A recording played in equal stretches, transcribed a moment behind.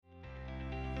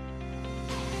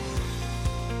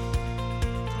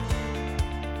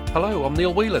Hello, I'm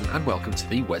Neil Whelan and welcome to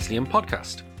the Wesleyan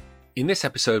podcast. In this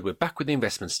episode, we're back with the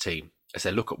investments team as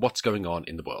they look at what's going on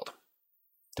in the world.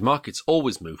 The markets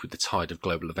always move with the tide of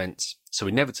global events, so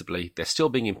inevitably they're still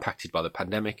being impacted by the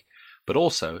pandemic, but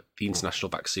also the international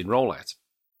vaccine rollout.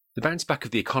 The bounce back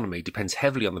of the economy depends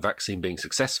heavily on the vaccine being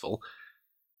successful,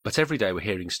 but every day we're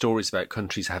hearing stories about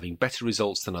countries having better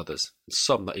results than others, and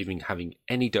some not even having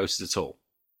any doses at all.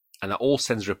 And that all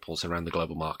sends ripples around the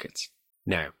global markets.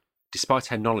 Now, despite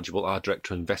how knowledgeable our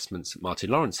Director of Investments, Martin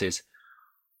Lawrence, is,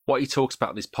 what he talks about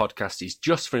in this podcast is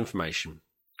just for information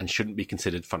and shouldn't be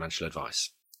considered financial advice.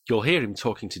 You'll hear him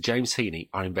talking to James Heaney,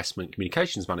 our Investment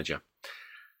Communications Manager.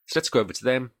 So let's go over to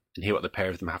them and hear what the pair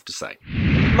of them have to say.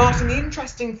 Martin, the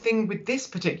interesting thing with this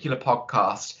particular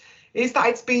podcast is that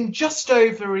it's been just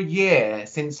over a year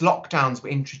since lockdowns were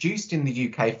introduced in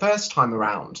the UK first time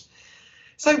around.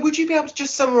 So would you be able to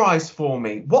just summarise for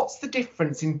me, what's the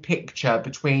difference in picture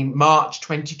between March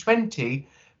 2020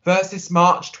 versus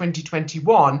March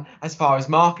 2021 as far as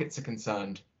markets are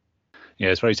concerned? Yeah,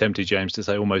 it's very tempting, James, to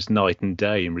say almost night and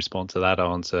day in response to that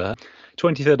answer.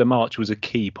 23rd of March was a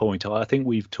key point. I think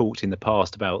we've talked in the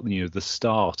past about, the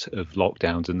start of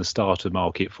lockdowns and the start of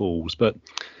market falls, but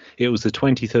it was the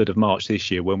 23rd of March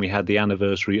this year when we had the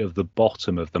anniversary of the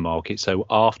bottom of the market. So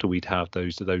after we'd had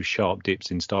those sharp dips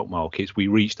in stock markets, we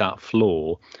reached that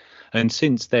floor. And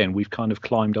since then, we've kind of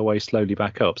climbed our way slowly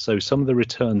back up. So some of the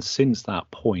returns since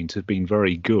that point have been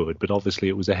very good, but obviously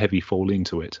it was a heavy fall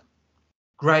into it.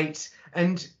 Great.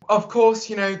 And of course,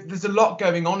 there's a lot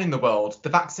going on in the world. The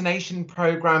vaccination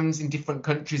programs in different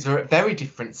countries are at very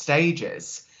different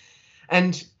stages.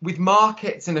 And with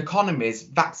markets and economies,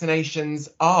 vaccinations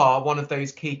are one of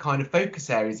those key kind of focus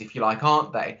areas, if you like,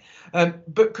 aren't they?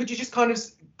 But could you just kind of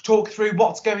talk through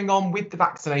what's going on with the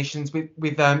vaccinations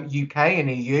with UK and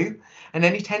EU and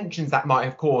any tensions that might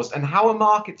have caused, and how are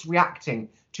markets reacting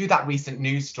to that recent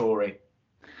news story?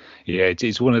 Yeah,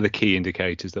 it's one of the key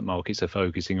indicators that markets are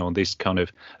focusing on, this kind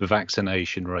of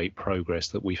vaccination rate progress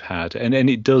that we've had. And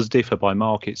it does differ by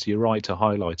markets. You're right to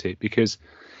highlight it, because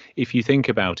if you think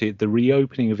about it, the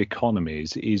reopening of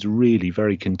economies is really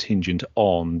very contingent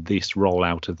on this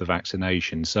rollout of the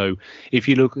vaccination. So if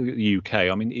you look at the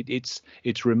UK,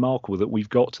 it's remarkable that we've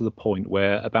got to the point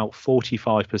where about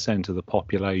 45% of the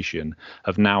population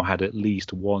have now had at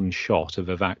least one shot of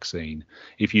a vaccine.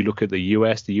 If you look at the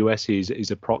US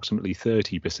is approximately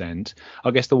 30%.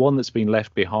 I guess the one that's been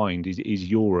left behind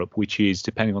is Europe, which is,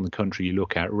 depending on the country you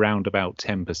look at, around about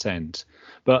 10%.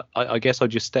 But I guess I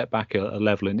just step back a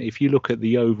level, and if you look at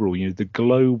the overall, the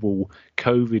global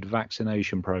COVID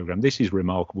vaccination program, this is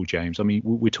remarkable, James.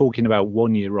 We're talking about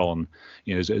 1 year on,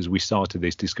 as we started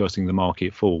this discussing the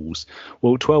market falls.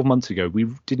 Well, 12 months ago, we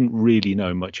didn't really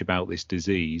know much about this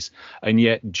disease. And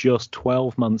yet just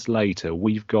 12 months later,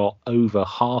 we've got over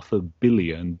 500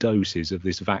 million doses of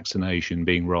this vaccination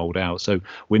being rolled out. So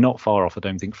we're not far off, I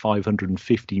don't think,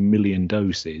 550 million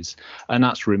doses. And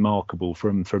that's remarkable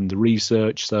from the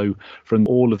research. So from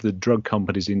all of the drug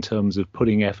companies in terms of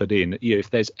putting effort in, if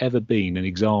there's ever been an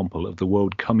example of the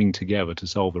world coming together to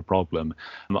solve a problem,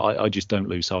 I just don't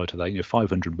lose sight of that.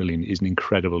 500 million is an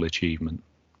incredible achievement.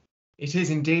 It is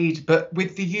indeed. But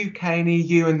with the UK and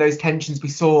EU and those tensions we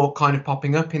saw kind of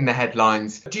popping up in the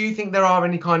headlines, do you think there are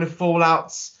any kind of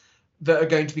fallouts that are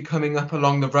going to be coming up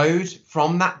along the road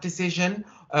from that decision?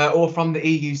 Or from the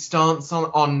EU stance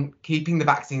on keeping the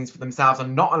vaccines for themselves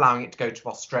and not allowing it to go to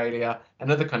Australia and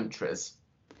other countries?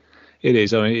 It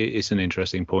is. It's an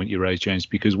interesting point you raised, James,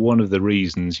 because one of the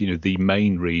reasons, the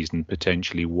main reason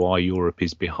potentially why Europe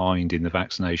is behind in the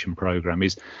vaccination program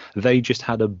is they just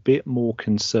had a bit more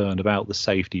concern about the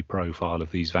safety profile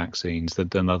of these vaccines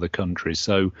than other countries.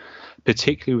 So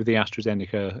particularly with the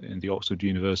AstraZeneca and the Oxford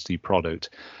University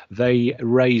product, they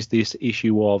raised this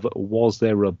issue of, was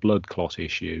there a blood clot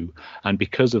issue? And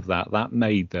because of that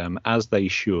made them, as they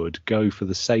should, go for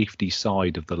the safety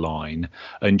side of the line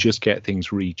and just get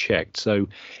things rechecked. So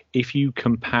if you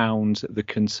compound the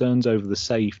concerns over the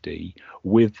safety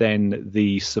with then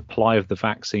the supply of the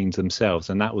vaccines themselves,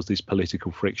 and that was this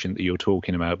political friction that you're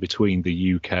talking about between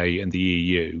the UK and the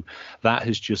EU, that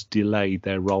has just delayed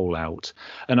their rollout.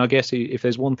 And I guess if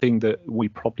there's one thing that we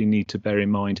probably need to bear in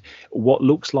mind, what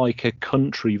looks like a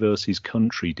country versus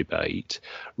country debate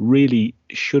really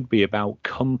should be about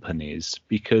companies,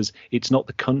 because it's not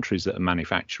the countries that are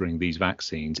manufacturing these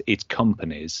vaccines, it's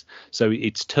companies. So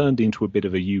it's turned into a bit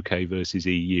of a UK versus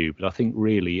EU, but I think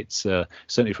really it's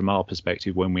certainly from our perspective,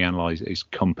 when we analyse it as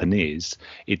companies,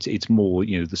 it's more,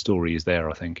 the story is there,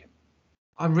 I think.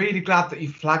 I'm really glad that you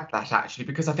flagged that, actually,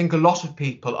 because I think a lot of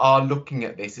people are looking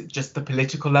at this at just the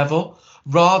political level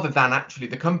rather than actually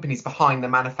the companies behind the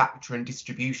manufacture and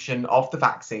distribution of the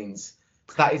vaccines.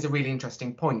 So that is a really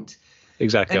interesting point.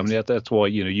 Exactly. I And mean, that's why,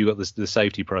 you got the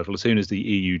safety profile. As soon as the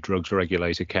EU drugs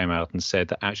regulator came out and said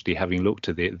that actually having looked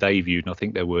at it, they viewed, and I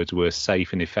think their words were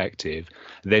safe and effective,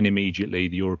 then immediately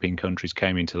the European countries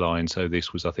came into line. So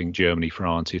this was, I think, Germany,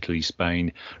 France, Italy,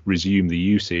 Spain resumed the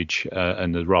usage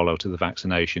and the rollout of the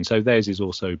vaccination. So theirs is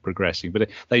also progressing, but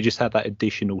they just had that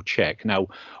additional check. Now,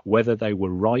 whether they were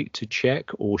right to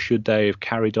check or should they have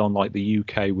carried on like the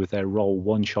UK with their roll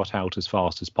one shot out as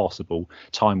fast as possible,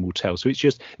 time will tell. So it's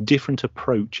just different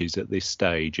approaches at this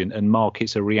stage, and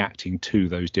markets are reacting to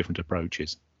those different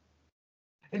approaches.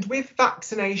 And with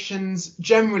vaccinations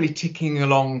generally ticking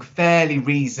along fairly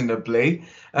reasonably,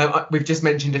 we've just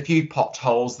mentioned a few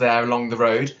potholes there along the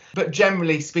road, but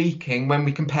generally speaking, when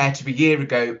we compare to a year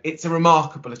ago, it's a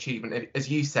remarkable achievement, as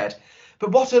you said.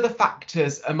 But what other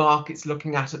factors are markets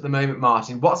looking at the moment,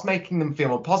 Martin? What's making them feel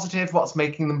more positive? What's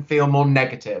making them feel more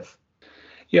negative?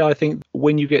 Yeah, I think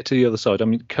when you get to the other side, I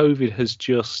mean, COVID has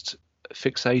just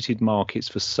fixated markets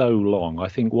for so long. I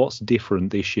think what's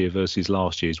different this year versus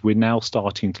last year is we're now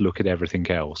starting to look at everything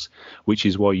else, which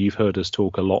is why you've heard us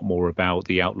talk a lot more about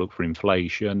the outlook for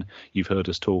inflation. You've heard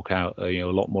us talk a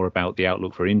lot more about the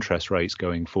outlook for interest rates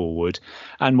going forward.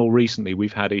 And more recently,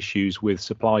 we've had issues with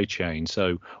supply chain.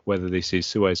 So whether this is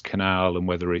Suez Canal and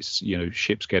whether it's,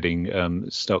 ships getting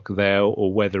stuck there,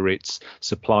 or whether it's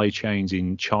supply chains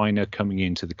in China coming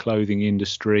into the clothing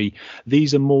industry,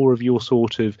 these are more of your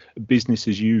sort of business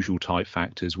as usual type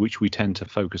factors, which we tend to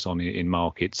focus on in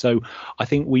markets. So I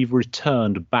think we've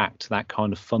returned back to that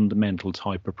kind of fundamental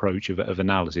type approach of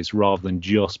analysis rather than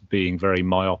just being very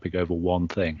myopic over one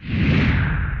thing.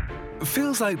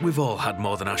 Feels like we've all had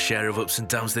more than our share of ups and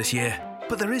downs this year,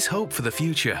 but there is hope for the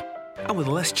future. And with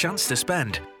less chance to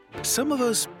spend, some of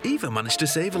us even managed to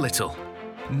save a little.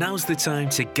 Now's the time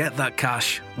to get that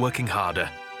cash working harder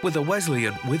with a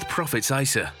Wesleyan with Profits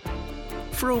ISA.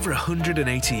 For over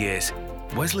 180 years,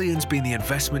 Wesleyan's been the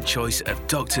investment choice of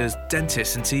doctors,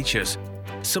 dentists and teachers,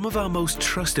 some of our most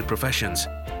trusted professions.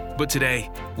 But today,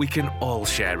 we can all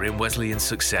share in Wesleyan's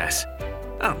success.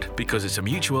 And because it's a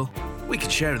mutual, we can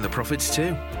share in the profits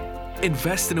too.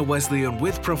 Invest in a Wesleyan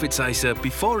with Profits ISA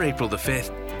before April the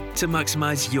 5th to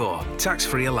maximise your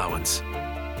tax-free allowance.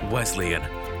 Wesleyan.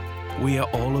 We are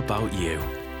all about you.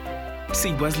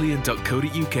 See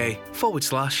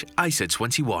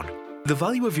wesleyan.co.uk/ISA21. The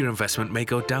value of your investment may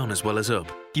go down as well as up.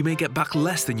 You may get back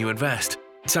less than you invest.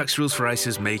 Tax rules for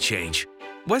ISAs may change.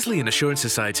 Wesleyan Assurance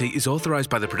Society is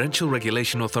authorised by the Prudential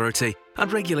Regulation Authority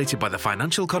and regulated by the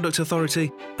Financial Conduct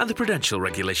Authority and the Prudential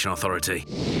Regulation Authority.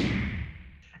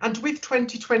 And with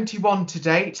 2021 to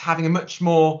date having a much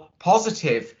more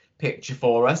positive picture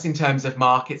for us in terms of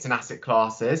markets and asset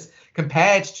classes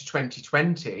compared to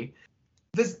 2020,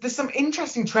 there's some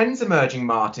interesting trends emerging,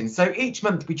 Martin. So each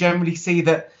month we generally see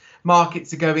that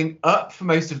markets are going up for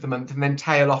most of the month and then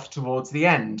tail off towards the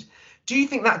end. Do you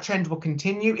think that trend will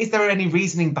continue? Is there any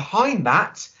reasoning behind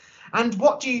that? And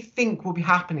what do you think will be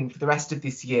happening for the rest of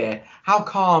this year? How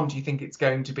calm do you think it's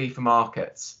going to be for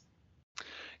markets?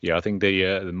 Yeah, I think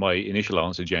my initial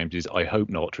answer, James, is I hope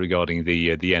not, regarding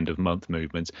the end of month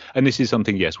movements. And this is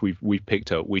something, yes, we've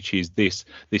picked up, which is this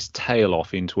tail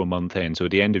off into a month end. So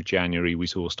at the end of January, we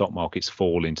saw stock markets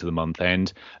fall into the month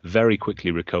end, very quickly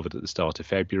recovered at the start of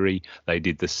February. They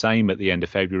did the same at the end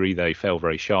of February. They fell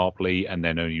very sharply and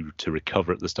then only to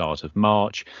recover at the start of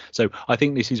March. So I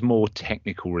think this is more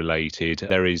technical related.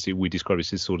 We describe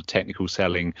this as sort of technical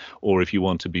selling, or if you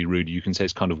want to be rude, you can say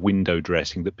it's kind of window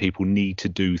dressing, that people need to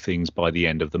do things by the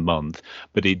end of the month,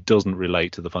 but it doesn't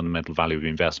relate to the fundamental value of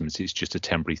investments. It's just a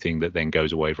temporary thing that then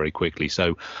goes away very quickly.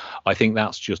 So I think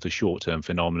that's just a short-term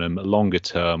phenomenon. Longer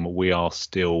term, we are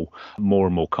still more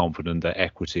and more confident that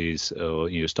equities,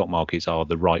 stock markets are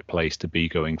the right place to be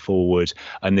going forward.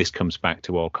 And this comes back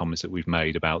to our comments that we've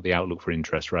made about the outlook for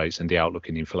interest rates and the outlook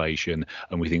in inflation.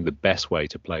 And we think the best way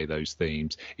to play those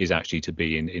themes is actually to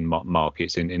be in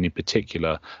markets, and in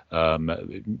particular,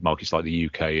 markets like the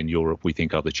UK and Europe, we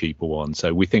think are the cheaper ones.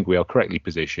 So we think we are correctly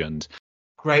positioned.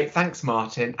 Great, thanks,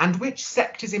 Martin. And which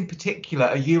sectors in particular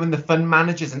are you and the fund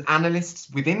managers and analysts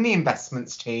within the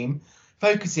investments team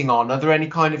focusing on? Are there any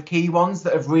kind of key ones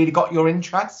that have really got your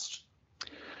interest?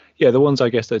 Yeah, the ones I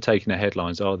guess that are taking the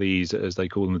headlines are these, as they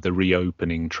call them, the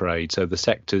reopening trade. So the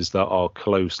sectors that are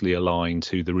closely aligned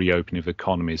to the reopening of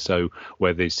economies. So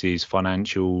whether this is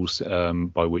financials,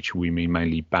 by which we mean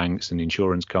mainly banks and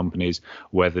insurance companies,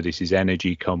 whether this is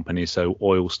energy companies, so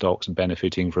oil stocks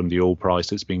benefiting from the oil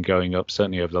price that's been going up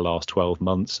certainly over the last 12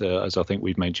 months. As I think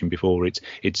we've mentioned before,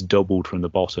 it's doubled from the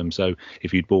bottom. So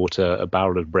if you'd bought a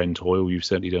barrel of Brent oil, you've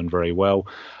certainly done very well.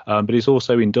 But it's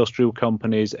also industrial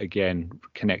companies, again,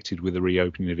 connected with the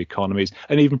reopening of economies,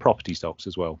 and even property stocks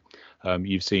as well.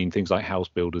 You've seen things like house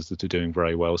builders that are doing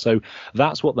very well. So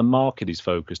that's what the market is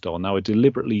focused on. Now, I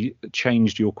deliberately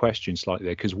changed your question slightly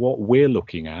there, because what we're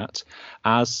looking at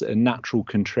as a natural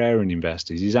contrarian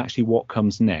investors is actually what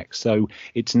comes next. So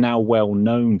it's now well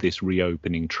known, this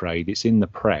reopening trade. It's in the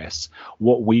press.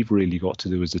 What we've really got to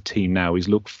do as a team now is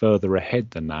look further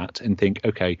ahead than that and think,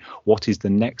 okay, what is the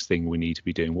next thing we need to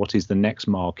be doing? What is the next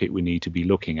market we need to be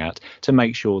looking at to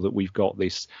make sure that we've got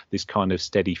this kind of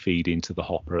steady feed into the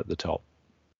hopper at the top?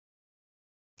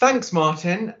 Thanks,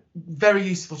 Martin. Very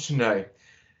useful to know.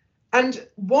 And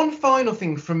one final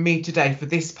thing from me today for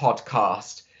this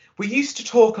podcast. We used to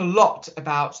talk a lot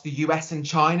about the US and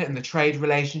China and the trade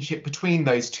relationship between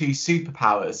those two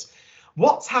superpowers.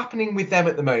 What's happening with them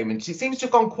at the moment? It seems to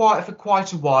have gone quiet for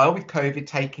quite a while, with COVID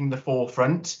taking the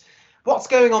forefront. What's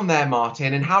going on there,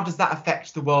 Martin, and how does that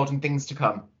affect the world and things to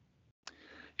come?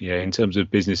 Yeah, in terms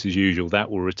of business as usual, that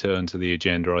will return to the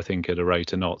agenda, I think, at a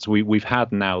rate of knots. We've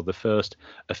had now the first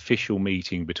official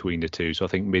meeting between the two. So I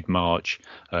think mid-March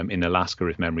in Alaska,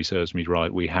 if memory serves me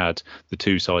right, we had the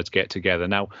two sides get together.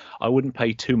 Now, I wouldn't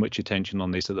pay too much attention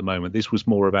on this at the moment. This was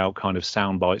more about kind of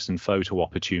sound bites and photo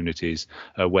opportunities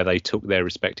where they took their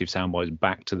respective sound bites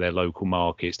back to their local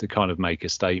markets to kind of make a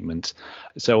statement.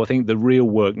 So I think the real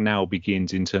work now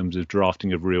begins in terms of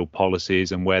drafting of real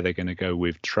policies and where they're going to go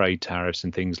with trade tariffs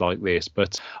and things like this.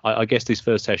 But I guess this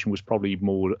first session was probably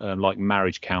more like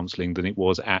marriage counselling than it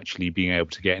was actually being able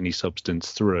to get any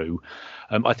substance through.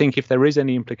 I think if there is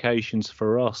any implications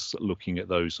for us looking at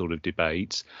those sort of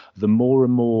debates, the more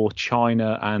and more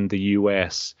China and the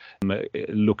US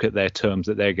look at their terms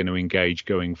that they're going to engage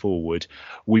going forward.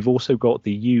 We've also got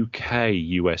the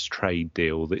UK-US trade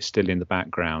deal that's still in the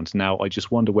background. Now, I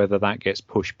just wonder whether that gets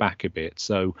pushed back a bit.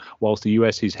 So whilst the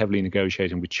US is heavily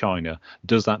negotiating with China,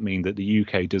 does that mean that the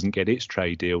UK doesn't get its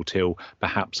trade deal till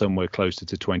perhaps somewhere closer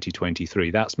to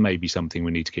 2023? That's maybe something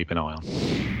we need to keep an eye on.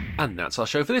 And that's our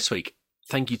show for this week.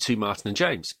 Thank you to Martin and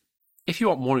James. If you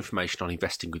want more information on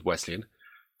investing with Wesleyan,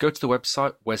 go to the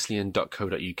website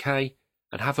wesleyan.co.uk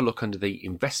and have a look under the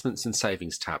Investments and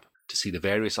Savings tab to see the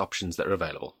various options that are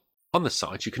available. On the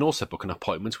site, you can also book an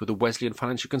appointment with a Wesleyan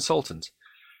financial consultant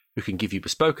who can give you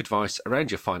bespoke advice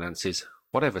around your finances,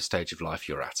 whatever stage of life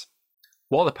you're at.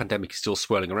 While the pandemic is still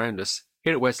swirling around us,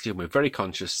 here at Wesleyan we're very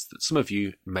conscious that some of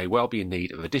you may well be in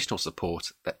need of additional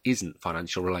support that isn't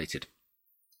financial related.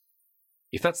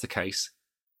 If that's the case,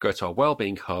 go to our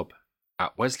Wellbeing Hub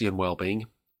at wesleyanwellbeing,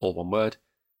 all one word,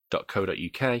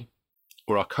 .co.uk,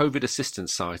 or our COVID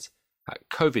assistance site at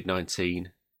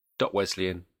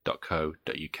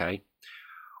covid19.wesleyan.co.uk,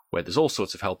 where there's all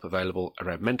sorts of help available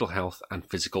around mental health and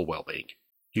physical wellbeing.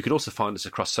 You can also find us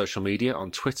across social media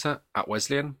on Twitter at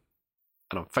Wesleyan,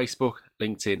 and on Facebook,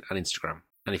 LinkedIn and Instagram.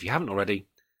 And if you haven't already,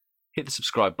 hit the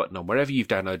subscribe button on wherever you've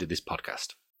downloaded this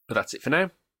podcast. But that's it for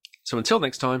now. So until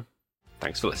next time,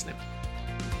 thanks for listening.